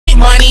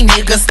money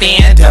nigga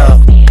stand up.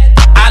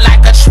 I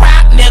like a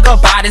trap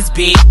nigga by this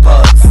big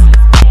bucks.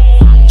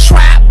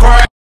 Trap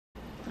girl.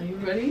 Are you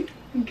ready?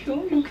 You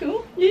cool?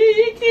 Yeah,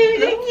 you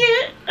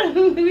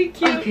cute. We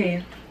cute.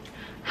 Okay.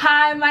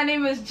 Hi, my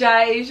name is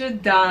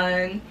Jaisha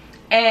Dunn,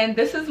 and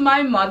this is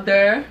my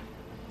mother.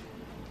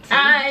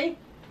 Hi.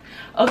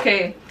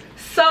 Okay,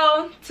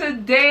 so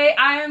today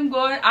I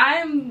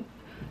am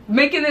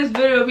making this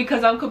video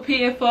because I'm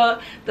competing for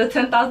the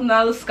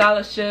 $10,000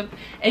 scholarship,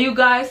 and you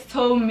guys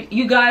told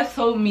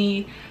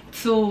me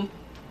to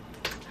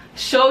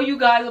show you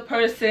guys a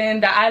person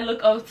that I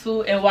look up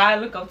to and why I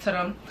look up to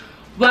them.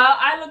 Well,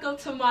 I look up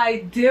to my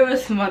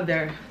dearest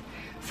mother.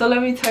 So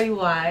let me tell you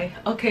why.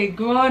 Okay,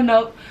 growing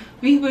up,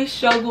 we would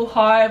struggle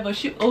hard, but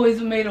she always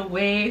made a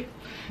way,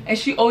 and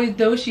she always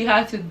did what she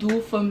had to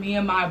do for me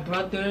and my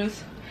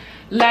brothers.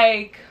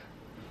 Like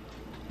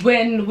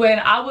when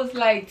I was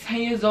like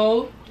 10 years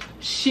old,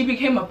 she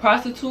became a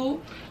prostitute,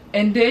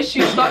 and then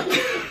she started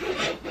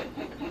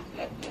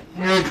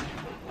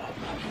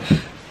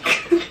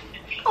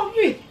oh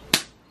me,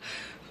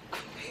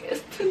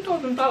 it's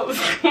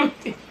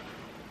 $10,000.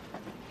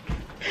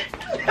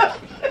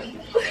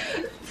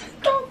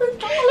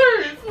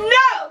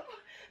 No!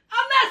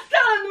 I'm not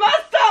selling my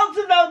soul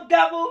to no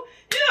devil.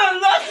 You don't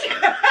lost your...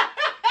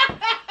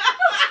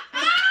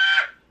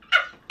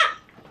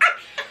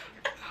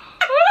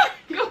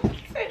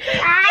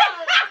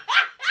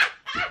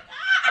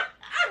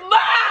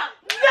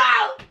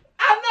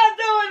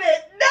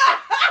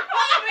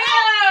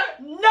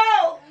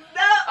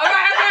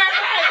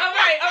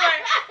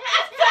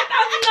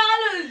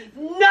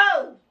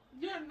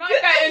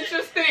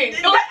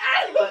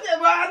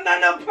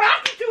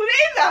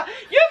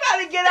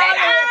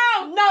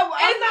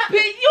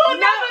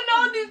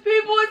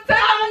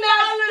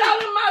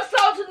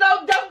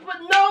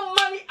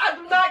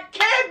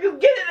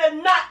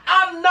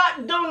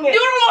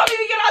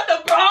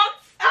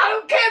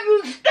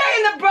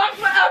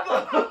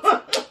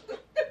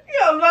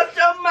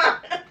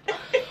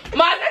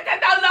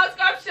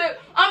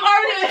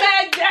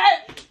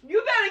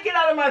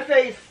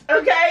 face,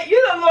 okay?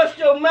 You done lost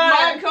your mind.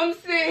 Mom, come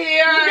sit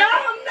here. No,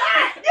 I'm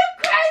not. You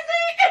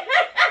crazy?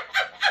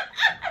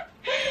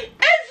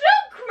 Is you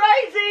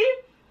crazy?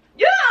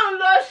 You done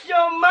lost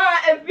your mind.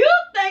 If you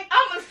think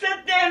I'm gonna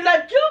sit there and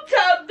let you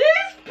tell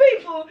these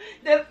people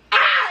that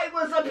I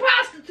was a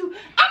prostitute,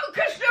 I'm a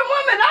Christian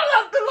woman. I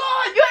love the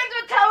Lord. You ain't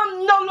gonna tell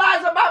them no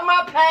lies about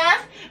my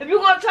past. If you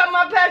gonna tell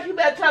my past, you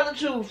better tell the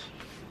truth.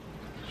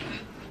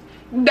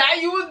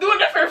 That you was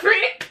doing it for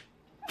free?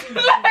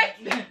 Like,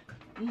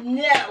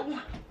 no.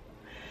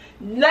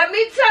 Let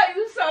me tell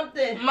you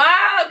something. Ma,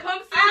 come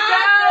sit down.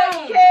 I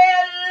could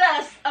care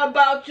less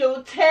about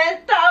your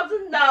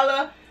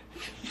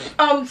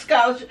 $10,000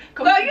 scholarship.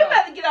 Girl, you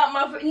better get out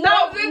my face.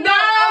 No, I'm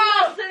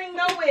not sitting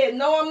nowhere.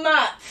 No, I'm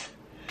not.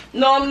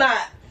 No, I'm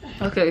not.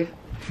 Okay.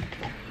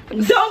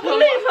 Don't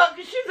believe her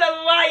because she's a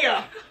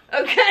liar.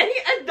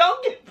 Okay? And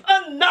don't give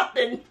her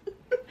nothing.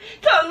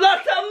 To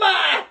lost her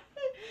mind.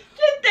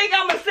 You think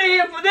I'm going to sit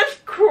here for this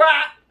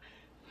crap?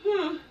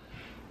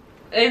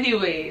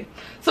 Anyway,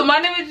 so my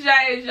name is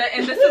Jaisha,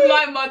 and this is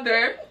my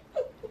mother.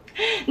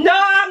 No,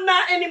 I'm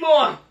not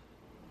anymore.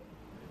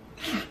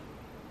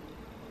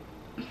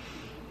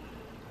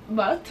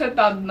 About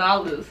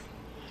 $10,000.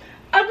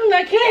 I do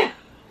not care.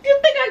 You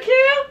think I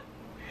care?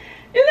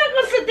 You're not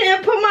gonna sit there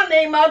and put my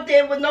name out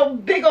there with no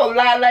big old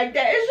lie like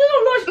that.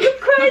 You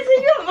crazy?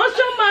 You don't lost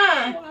your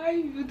mind. Why are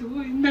you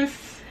doing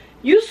this?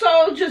 You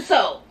sold your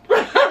soul.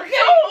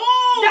 Okay?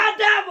 That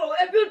devil,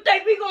 if you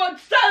think we're gonna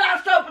sell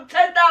ourselves for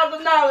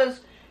 $10,000,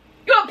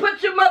 you gonna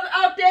put your mother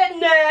out there?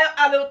 No,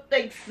 I don't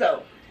think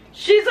so.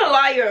 She's a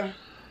liar.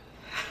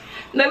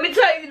 Let me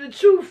tell you the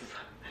truth.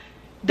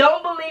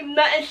 Don't believe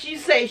nothing she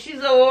say.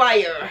 She's a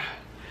liar.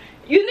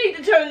 You need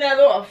to turn that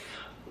off.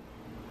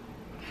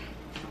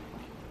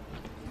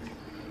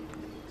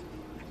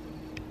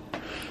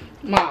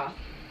 Ma.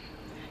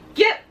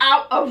 Get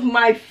out of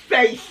my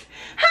face.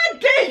 How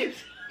dare you?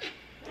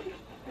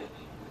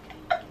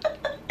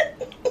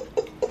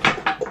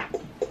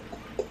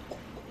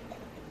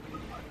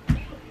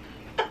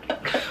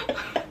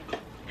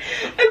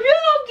 If you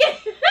don't get...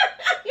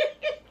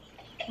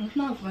 It's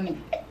not funny.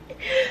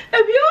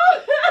 If you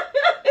don't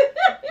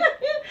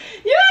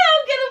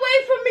get away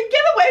from me,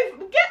 get away from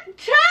me. Get,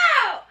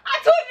 child. I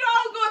told you I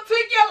was going to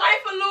tweak your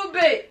life a little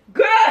bit.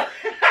 Girl.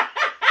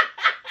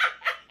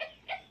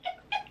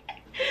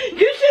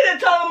 You should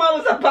have told him I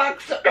was a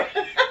boxer.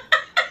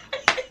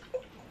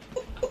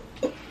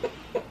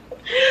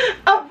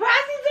 A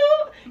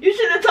prostitute? You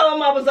should have told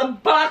him I was a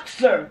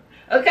boxer.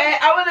 Okay?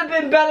 I would have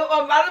been better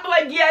off. I would have been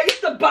like, yeah, I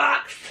used to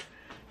box.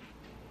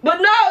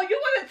 But no, you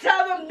want to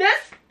tell them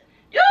this?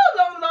 You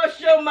don't lost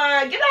your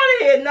mind. Get out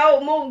of here. No,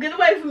 move. Get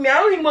away from me. I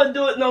don't even want to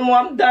do it no more.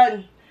 I'm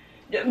done.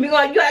 You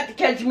have to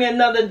catch me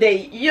another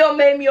day. You done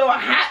made me all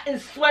hot and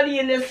sweaty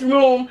in this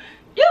room.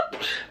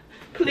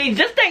 Please,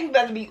 this thing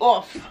better be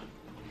off.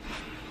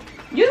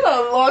 You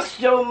done lost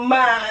your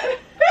mind.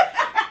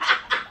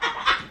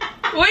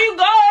 Where you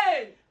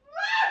going?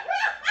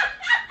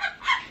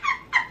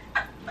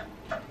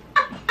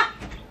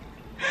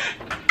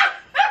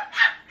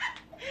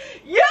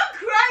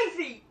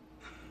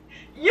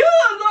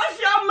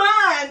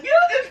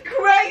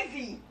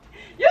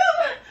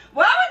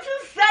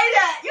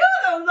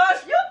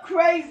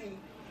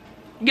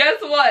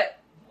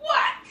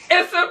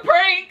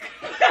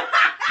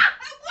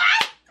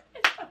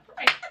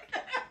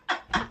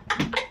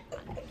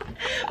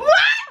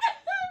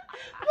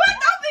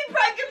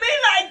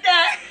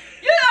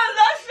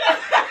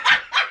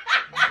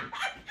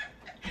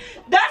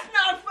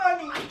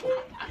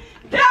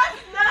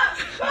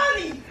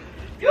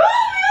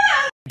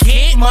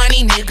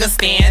 money, nigga,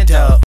 stand up.